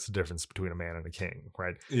 but that's the difference between a man and a king,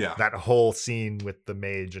 right? Yeah. That whole scene with the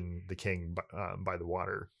mage and the king by the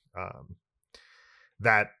water.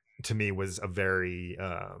 That to me was a very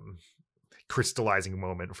crystallizing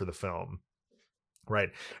moment for the film, right?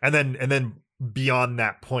 And then beyond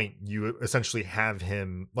that point, you essentially have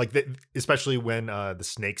him like especially when the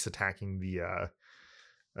snake's attacking the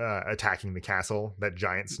castle, that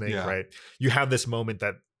giant snake, right? You have this moment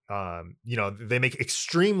that they make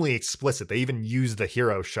extremely explicit. They even use the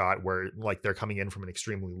hero shot where like they're coming in from an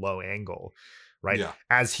extremely low angle, right? Yeah.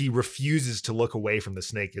 As he refuses to look away from the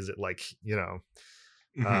snake, is it like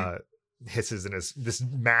hisses and this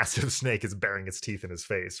massive snake is baring its teeth in his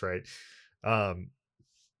face, right?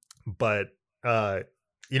 But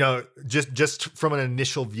just from an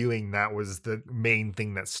initial viewing, that was the main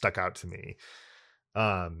thing that stuck out to me.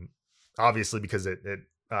 Obviously because it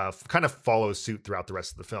kind of follows suit throughout the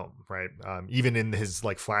rest of the film, right? Even in his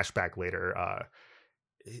like flashback later,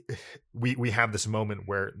 we have this moment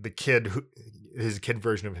where the his kid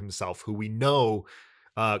version of himself, who we know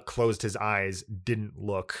closed his eyes, didn't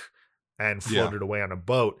look, and floated away on a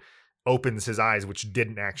boat, opens his eyes, which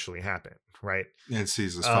didn't actually happen, right? And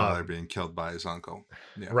sees his father being killed by his uncle.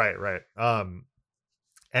 Yeah. Right.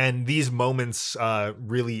 And these moments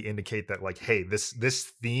really indicate that, like, hey,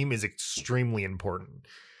 this theme is extremely important,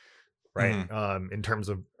 right? In terms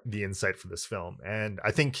of the insight for this film. And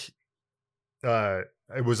I think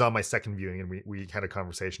it was on my second viewing, and we had a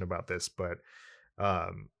conversation about this, but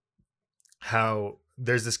how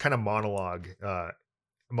there's this kind of monologue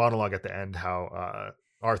at the end, how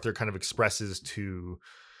Arthur kind of expresses to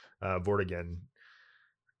Vortigern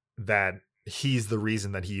that he's the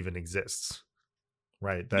reason that he even exists,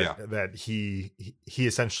 right? That he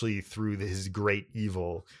essentially, through his great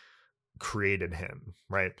evil, created him,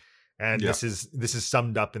 right? And this is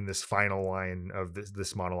summed up in this final line of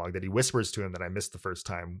this monologue that he whispers to him that I missed the first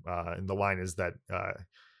time, and the line is that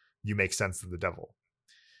you make sense of the devil.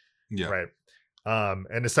 Yeah. Right.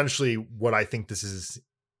 And essentially what I think this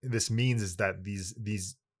means is that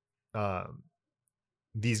these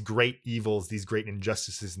these great evils, these great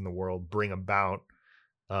injustices in the world bring about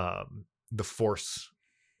the force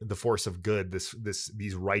of good,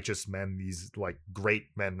 these righteous men, these like great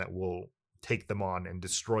men that will take them on and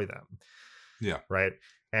destroy them. Yeah. Right.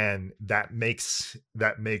 And that makes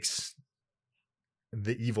the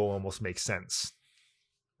evil almost make sense.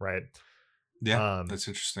 Right. Yeah, that's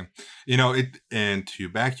interesting. And to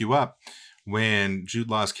back you up, when Jude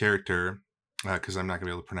Law's character, because I'm not gonna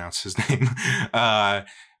be able to pronounce his name,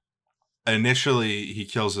 initially he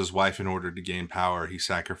kills his wife in order to gain power. He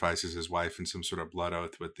sacrifices his wife in some sort of blood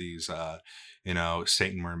oath with these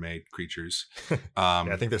Satan mermaid creatures. Yeah,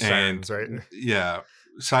 I think they're sirens, right? Yeah.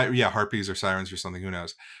 Harpies or sirens or something, who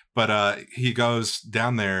knows. But he goes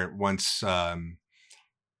down there once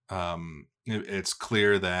it's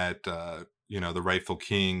clear that the rightful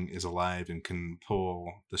king is alive and can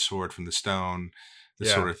pull the sword from the stone,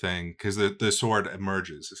 sort of thing, because the sword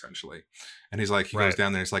emerges essentially. And he's like, he goes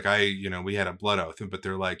down there, it's like, we had a blood oath, but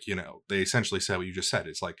they're like, they essentially said what you just said.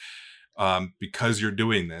 It's like, because you're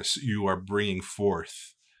doing this, you are bringing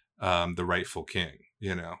forth the rightful king.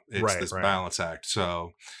 It's this balance act.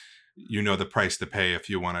 So the price to pay if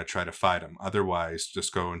you want to try to fight him. Otherwise,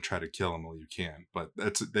 just go and try to kill him while you can. But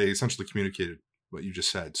they essentially communicated what you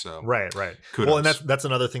just said. So right. Kudos. Well, and that's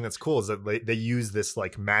another thing that's cool is that they use this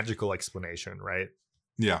like magical explanation, right?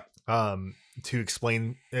 Yeah. To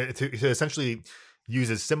explain, to essentially use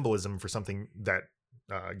as symbolism for something that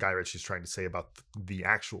Guy Ritchie's trying to say about the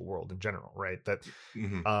actual world in general, right? That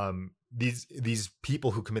these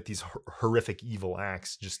people who commit these horrific evil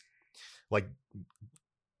acts, just like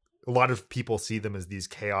a lot of people see them as these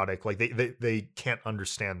chaotic, like they can't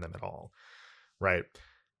understand them at all, right?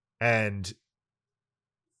 And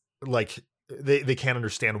like they can't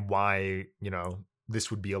understand why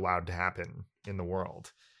this would be allowed to happen in the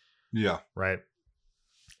world. Yeah. Right.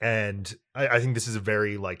 And I think this is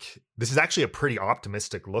this is actually a pretty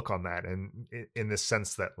optimistic look on that. And in this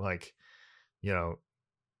sense that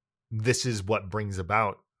this is what brings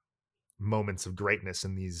about moments of greatness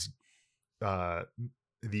in these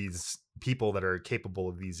people that are capable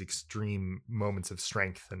of these extreme moments of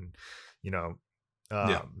strength and,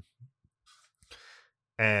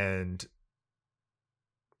 and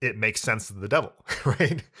it makes sense to the devil,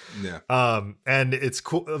 right? Yeah. And it's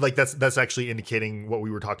cool. Like that's actually indicating what we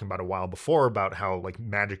were talking about a while before about how like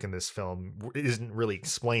magic in this film isn't really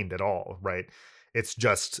explained at all, right? It's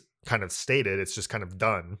just kind of stated. It's just kind of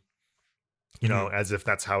done, as if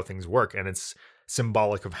that's how things work. And it's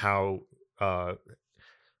symbolic of how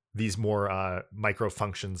these more micro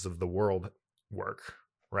functions of the world work,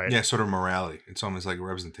 right? Yeah, sort of morality. It's almost like a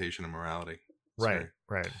representation of morality. Right.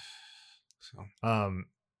 So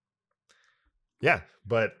yeah,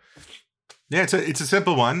 but yeah, it's a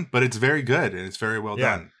simple one, but it's very good and it's very well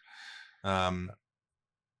done. I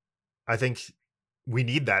think we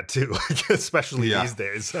need that too, especially these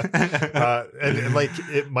days. And like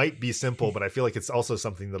it might be simple, but I feel like it's also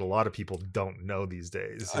something that a lot of people don't know these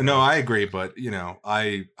days. No, I agree, but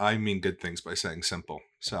I mean good things by saying simple.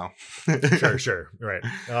 So sure, right.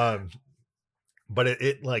 But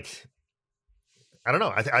it like, I don't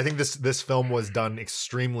know. I think this film was done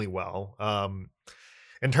extremely well.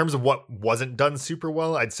 In terms of what wasn't done super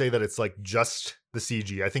well, I'd say that it's like just the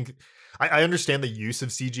CG. I think I understand the use of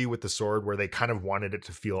CG with the sword, where they kind of wanted it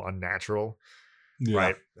to feel unnatural,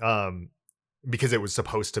 right? Because it was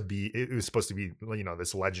supposed to be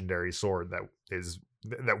this legendary sword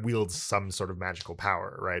that wields some sort of magical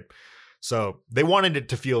power, right? So they wanted it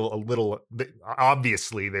to feel a little.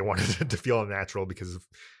 Obviously, they wanted it to feel unnatural because of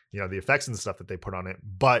the effects and stuff that they put on it.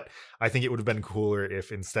 But I think it would have been cooler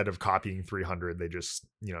if instead of copying 300, they just,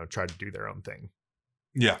 tried to do their own thing.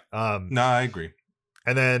 Yeah. No, I agree.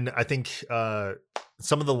 And then I think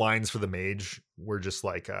some of the lines for the mage were just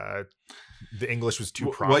like the English was too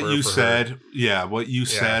proper. What you said, what you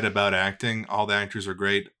said about acting, all the actors are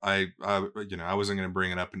great. I wasn't going to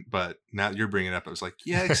bring it up, but now you're bringing it up. I was like,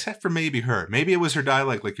 yeah, except for maybe her. Maybe it was her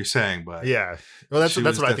dialect, like you're saying, but yeah. Well, that's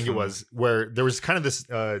what I think it was. Where there was kind of this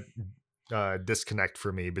disconnect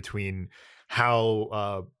for me between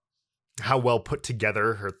how well put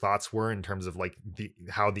together her thoughts were in terms of like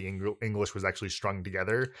how the English was actually strung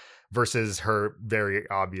together versus her very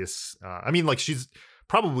obvious. I mean, like she's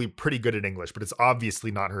probably pretty good at English, but it's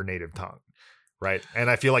obviously not her native tongue, right? And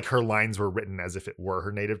I feel like her lines were written as if it were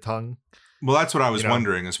her native tongue. Well, that's what I was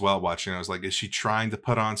wondering as well watching. I was like, is she trying to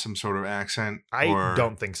put on some sort of accent? I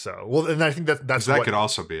don't think so. Well, and I think that could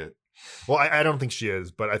also be it. Well, I don't think she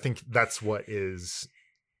is, but I think that's what is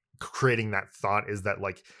creating that thought, is that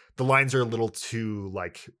like the lines are a little too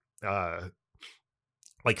like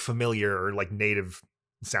familiar or like native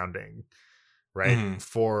sounding, right? Mhm.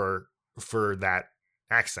 For that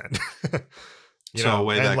accent. So a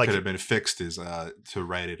way and that like could have been fixed is to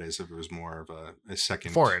write it as if it was more of a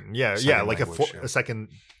second foreign, yeah, second like language, a second,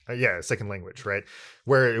 a second language, right?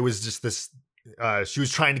 Where it was just this. She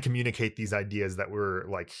was trying to communicate these ideas that were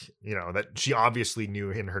like, that she obviously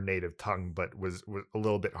knew in her native tongue, but was a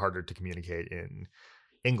little bit harder to communicate in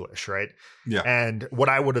English, right? Yeah. And what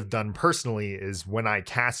I would have done personally is when I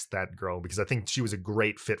cast that girl, because I think she was a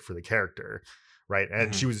great fit for the character, right?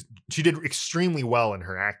 And Mhm. she did extremely well in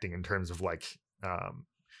her acting in terms of like,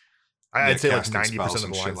 I'd say like casting 90% spells of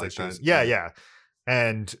and the shit lines like that she was, that. yeah.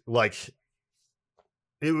 And like,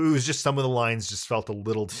 it was just some of the lines just felt a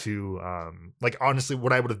little too, like, honestly,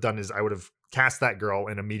 what I would have done is I would have cast that girl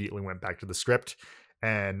and immediately went back to the script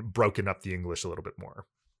and broken up the English a little bit more,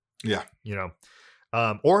 Yeah.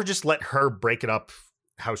 or just let her break it up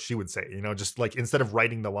how she would say it, just like, instead of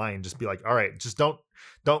writing the line, just be like, all right, just don't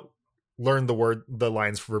learn the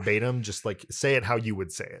lines verbatim, just like say it how you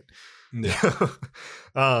would say it. Yeah.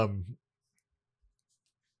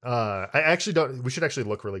 I actually don't, we should actually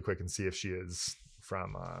look really quick and see if she is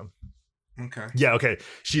from Okay. yeah, okay,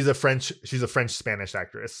 she's a French Spanish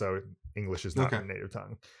actress, so English is not Okay. her native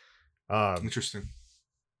tongue. Interesting.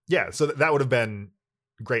 Yeah, so that would have been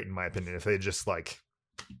great in my opinion if they just like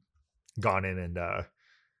gone in and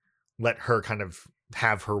let her kind of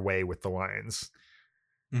have her way with the lines.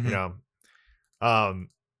 Mhm.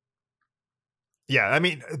 Yeah, I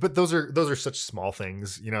mean, but those are such small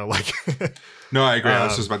things, like No, I agree. I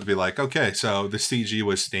was just about to be like, okay, so the CG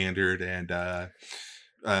was standard, and the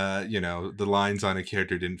lines on a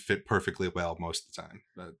character didn't fit perfectly well most of the time,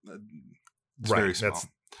 but it's very right, small.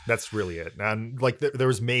 that's really it. And like there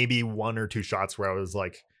was maybe one or two shots where I was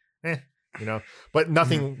like, but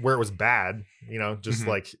nothing where it was bad, just Mhm.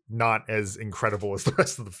 like not as incredible as the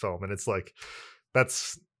rest of the film. And it's like,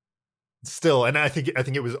 that's still, and I think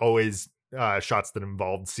it was always shots that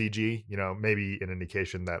involved CG, maybe an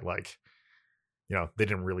indication that like, they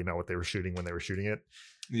didn't really know what they were shooting when they were shooting it.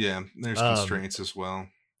 Yeah, there's constraints as well.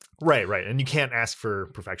 Right. And you can't ask for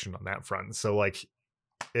perfection on that front. So like,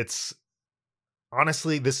 it's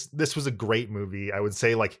honestly, this was a great movie. I would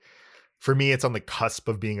say like, for me, it's on the cusp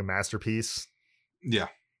of being a masterpiece. Yeah.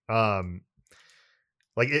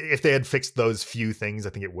 Like if they had fixed those few things, I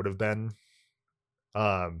think it would have been.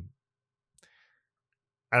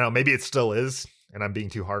 I don't know, maybe it still is, and I'm being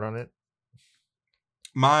too hard on it.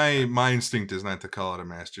 My instinct is not to call it a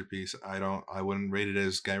masterpiece. I wouldn't rate it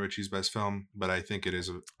as Guy Ritchie's best film, but I think it is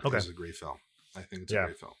a great film. I think it's a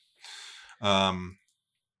great film.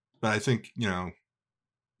 But I think,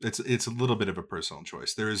 it's a little bit of a personal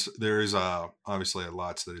choice. There is obviously a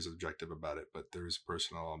lot that is objective about it, but there is a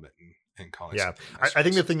personal element in calling. Yeah, I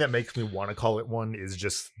think the thing that makes me want to call it one is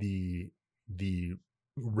just the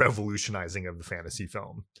revolutionizing of the fantasy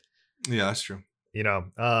film. Yeah, that's true.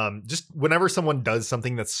 Just whenever someone does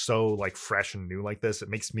something that's so like fresh and new like this, it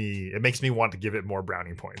makes me want to give it more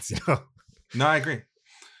brownie points. No, I agree.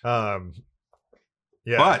 Yeah,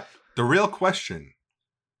 but the real question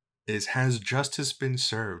is, has justice been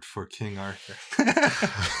served for King Arthur?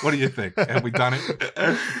 What do you think? Have we done it?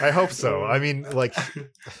 I hope so. I mean, like,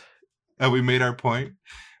 have we made our point?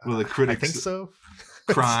 Will the critics I think so.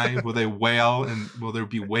 cry? Will they wail? And will there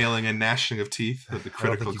be wailing and gnashing of teeth of the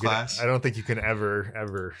critical class? I don't think you can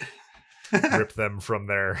ever rip them from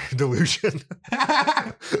their delusion.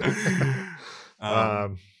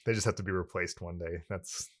 They just have to be replaced one day.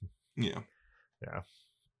 That's yeah.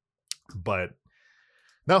 But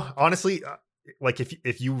no, honestly, like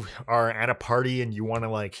if you are at a party and you want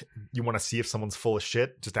to see if someone's full of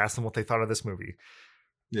shit, just ask them what they thought of this movie.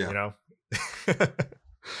 Yeah.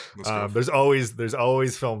 There's always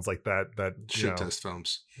films like that shit test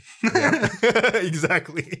films. Yeah.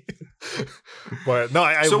 Exactly. But no,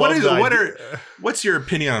 I so love what's your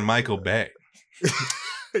opinion on Michael Bay?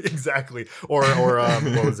 Exactly. Or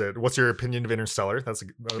what was it? What's your opinion of Interstellar? That's a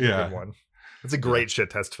good one. It's a great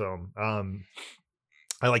shit test film.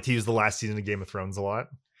 I like to use the last season of Game of Thrones a lot.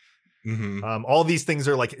 Mm-hmm. All these things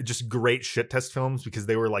are like just great shit test films because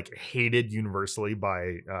they were like hated universally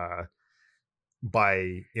by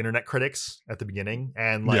internet critics at the beginning,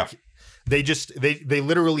 and like they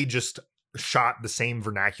literally just shot the same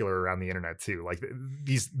vernacular around the internet too, like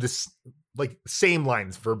this like same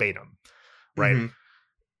lines verbatim, right? Mm-hmm.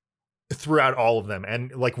 Throughout all of them.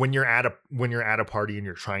 And like when you're at a party and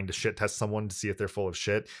you're trying to shit test someone to see if they're full of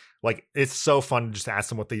shit, like it's so fun to just ask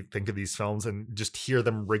them what they think of these films and just hear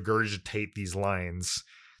them regurgitate these lines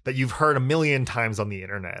that you've heard a million times on the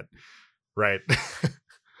internet, right?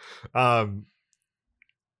 Mm-hmm.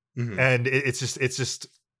 And it's just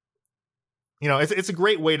it's a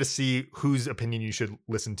great way to see whose opinion you should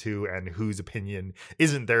listen to and whose opinion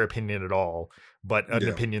isn't their opinion at all, but an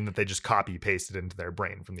opinion that they just copy pasted into their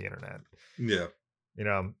brain from the internet. Yeah.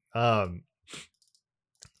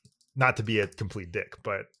 Not to be a complete dick,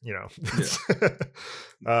 but it's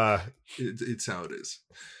how it is.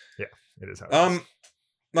 Yeah, it is how it is.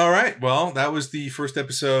 All right. Well, that was the first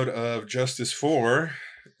episode of Justice 4.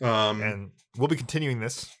 And we'll be continuing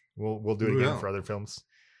this. We'll do it again for other films.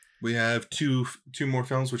 We have two more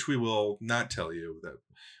films, which we will not tell you that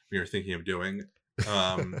we are thinking of doing.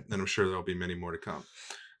 And I'm sure there'll be many more to come.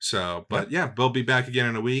 So, but we'll be back again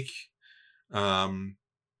in a week. And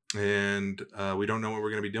we don't know what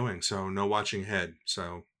we're going to be doing. So no watching ahead.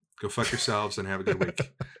 So go fuck yourselves and have a good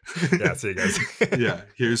week. Yeah. See you guys. Yeah.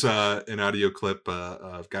 Here's an audio clip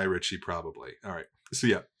of Guy Ritchie, probably. All right.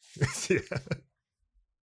 See ya. See ya.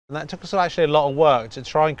 And that took us actually a lot of work to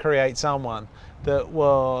try and create someone that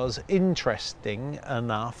was interesting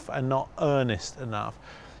enough and not earnest enough.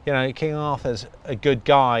 King Arthur's a good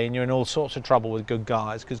guy, and you're in all sorts of trouble with good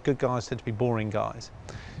guys because good guys tend to be boring guys.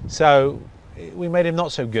 So we made him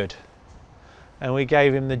not so good, and we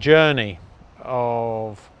gave him the journey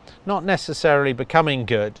of not necessarily becoming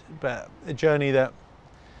good, but a journey that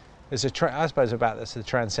is I suppose about this, the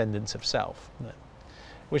transcendence of self,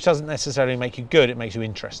 which doesn't necessarily make you good, it makes you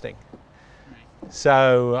interesting.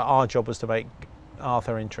 So our job was to make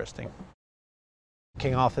Arthur interesting.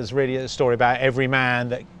 King Arthur's really a story about every man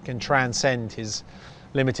that can transcend his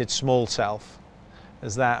limited small self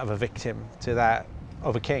as that of a victim to that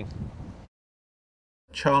of a king.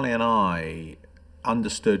 Charlie and I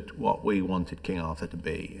understood what we wanted King Arthur to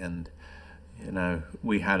be, and I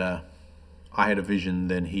had a vision,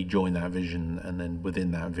 then he joined that vision, and then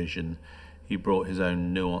within that vision he brought his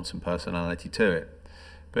own nuance and personality to it.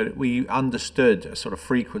 But we understood a sort of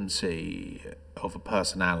frequency of a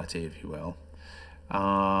personality, if you will,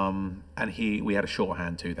 and we had a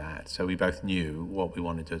shorthand to that, so we both knew what we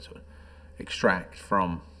wanted to sort of extract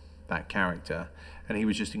from that character, and he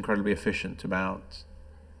was just incredibly efficient about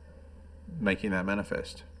making that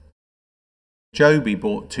manifest. Joby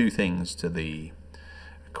brought two things to the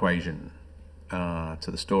equation, to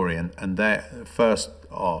the story, and that first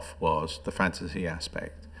off was the fantasy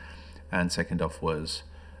aspect, and second off was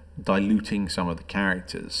diluting some of the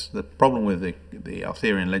characters. The problem with the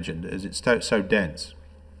Arthurian legend is it's so dense.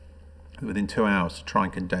 Within 2 hours to try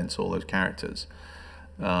and condense all those characters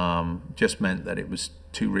just meant that it was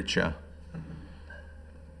too rich a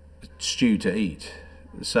stew to eat.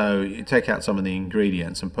 So you take out some of the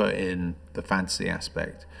ingredients and put in the fantasy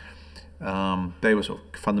aspect. They were sort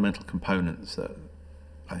of fundamental components that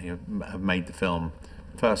I think have made the film,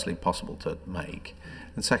 firstly, possible to make,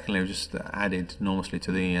 and secondly, just added enormously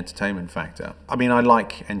to the entertainment factor. I mean, I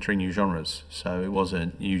like entering new genres, so it was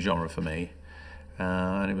a new genre for me,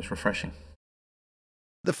 and it was refreshing.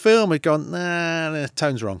 The film had gone, the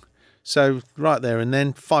tone's wrong. So right there and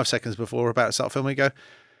then, 5 seconds before we're about to start filming, we go,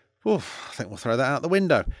 I think we'll throw that out the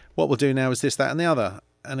window. What we'll do now is this, that, and the other.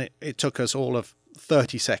 And it took us all of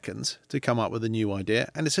 30 seconds to come up with a new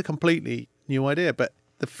idea, and it's a completely new idea. But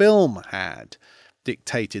the film had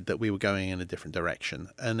dictated that we were going in a different direction.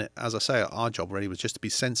 And as I say, our job really was just to be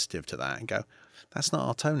sensitive to that and go, that's not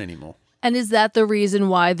our tone anymore. And is that the reason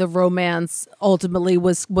why the romance ultimately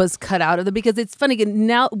was cut out of it? Because it's funny,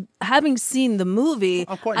 now having seen the movie,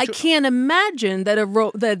 I can't imagine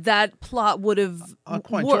that that plot would have I'm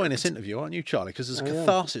quite worked. enjoying this interview, aren't you, Charlie? Because there's a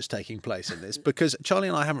catharsis taking place in this. Because Charlie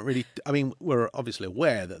and I haven't really, we're obviously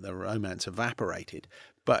aware that the romance evaporated,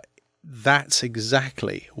 but that's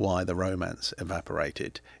exactly why the romance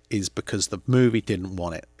evaporated, is because the movie didn't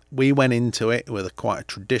want it. We went into it with quite a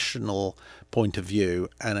traditional point of view,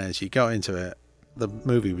 and as you go into it, the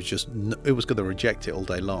movie was it was going to reject it all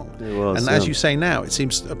day long. It was, and as you say now, it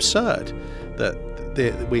seems absurd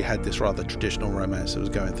that we had this rather traditional romance that was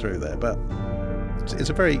going through there. But it's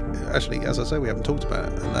a very, actually, as I say, we haven't talked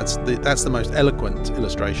about it, and that's the most eloquent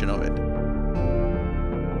illustration of it.